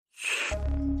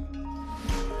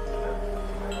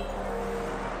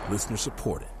Listener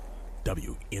supported.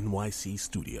 WNYC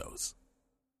Studios.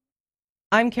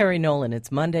 I'm Kerry Nolan.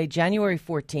 It's Monday, January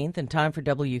 14th, and time for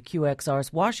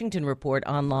WQXR's Washington Report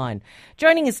Online.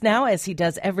 Joining us now, as he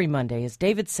does every Monday, is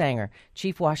David Sanger,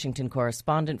 Chief Washington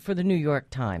Correspondent for the New York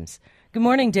Times. Good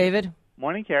morning, David.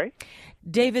 Morning, Kerry.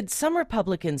 David, some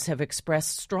Republicans have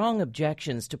expressed strong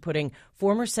objections to putting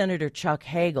former Senator Chuck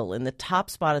Hagel in the top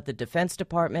spot at the Defense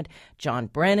Department, John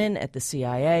Brennen at the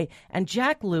CIA, and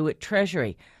Jack Lew at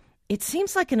Treasury. It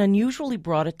seems like an unusually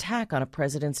broad attack on a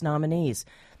president's nominees.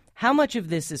 How much of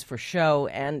this is for show,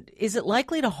 and is it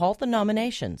likely to halt the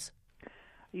nominations?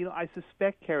 You know, I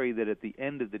suspect, Kerry, that at the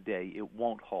end of the day, it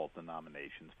won't halt the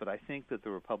nominations, but I think that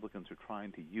the Republicans are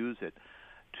trying to use it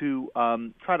to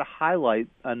try to highlight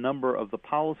a number of the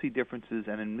policy differences,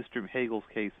 and in Mr. Hagel's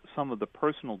case, some of the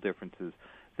personal differences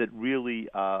that really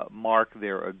mark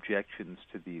their objections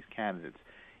to these candidates.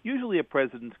 Usually a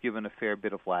president's given a fair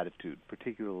bit of latitude,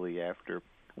 particularly after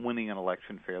winning an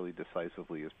election fairly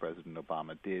decisively, as President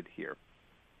Obama did here.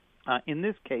 In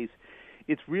this case,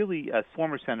 it's really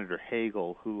former Senator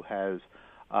Hagel who has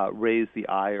raised the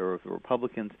ire of the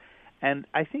Republicans, and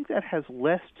I think that has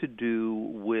less to do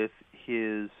with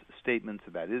his statements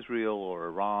about Israel or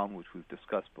Iran, which we've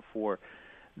discussed before,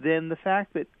 than the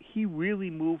fact that he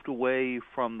really moved away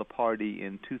from the party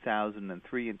in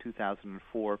 2003 and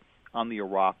 2004 on the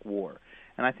Iraq War.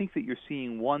 And I think that you're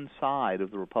seeing one side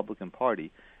of the Republican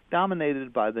Party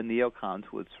dominated by the neocons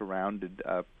who had surrounded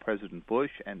President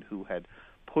Bush and who had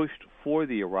pushed for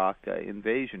the Iraq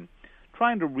invasion,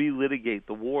 trying to relitigate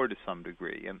the war to some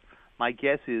degree. And my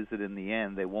guess is that in the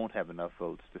end they won't have enough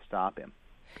votes to stop him.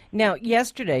 Now,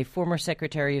 yesterday, former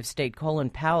Secretary of State Colin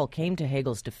Powell came to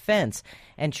Hagel's defense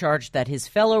and charged that his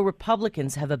fellow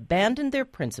Republicans have abandoned their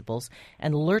principles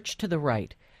and lurched to the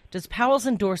right. Does Powell's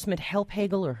endorsement help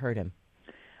Hagel or hurt him?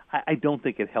 I don't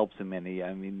think it helps him any.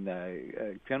 I mean,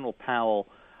 General Powell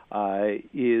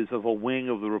is of a wing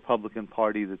of the Republican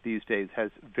Party that these days has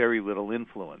very little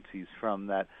influence. He's from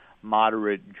that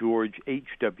moderate George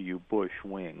H.W. Bush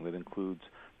wing that includes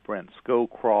Brent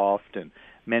Scowcroft and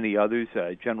many others.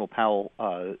 General Powell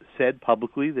said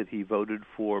publicly that he voted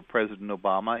for President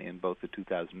Obama in both the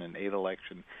 2008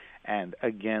 election and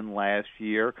again last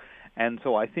year. And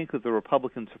so I think that the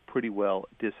Republicans have pretty well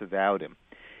disavowed him.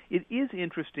 It is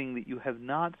interesting that you have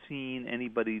not seen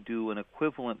anybody do an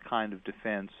equivalent kind of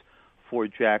defense for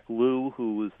Jack Lew,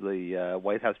 who was the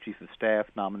White House Chief of Staff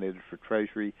nominated for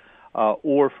Treasury,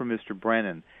 or for Mr.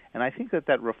 Brennen. And I think that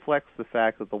that reflects the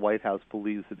fact that the White House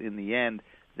believes that in the end,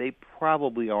 they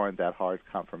probably aren't that hard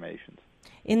confirmations.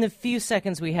 In the few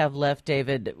seconds we have left,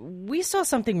 David, we saw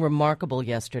something remarkable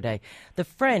yesterday. The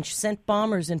French sent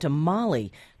bombers into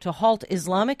Mali to halt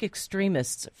Islamic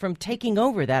extremists from taking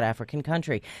over that African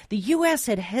country. The U.S.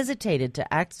 had hesitated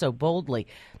to act so boldly.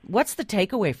 What's the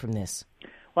takeaway from this?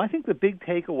 Well, I think the big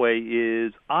takeaway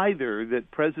is either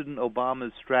that President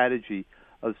Obama's strategy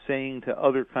of saying to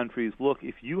other countries, look,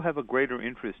 if you have a greater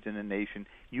interest in a nation,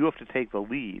 you have to take the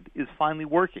lead, is finally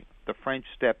working. The French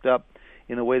stepped up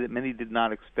in a way that many did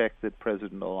not expect that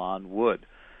President Hollande would.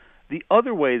 The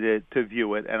other way to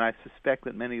view it, and I suspect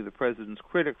that many of the president's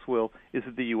critics will, is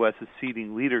that the U.S. is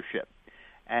ceding leadership.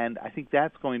 And I think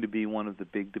that's going to be one of the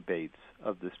big debates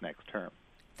of this next term.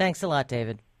 Thanks a lot,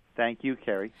 David. Thank you,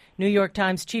 Kerry. New York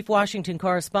Times Chief Washington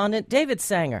Correspondent David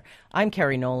Sanger. I'm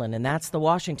Kerry Nolan, and that's the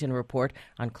Washington Report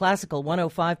on Classical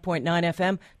 105.9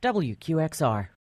 FM, WQXR.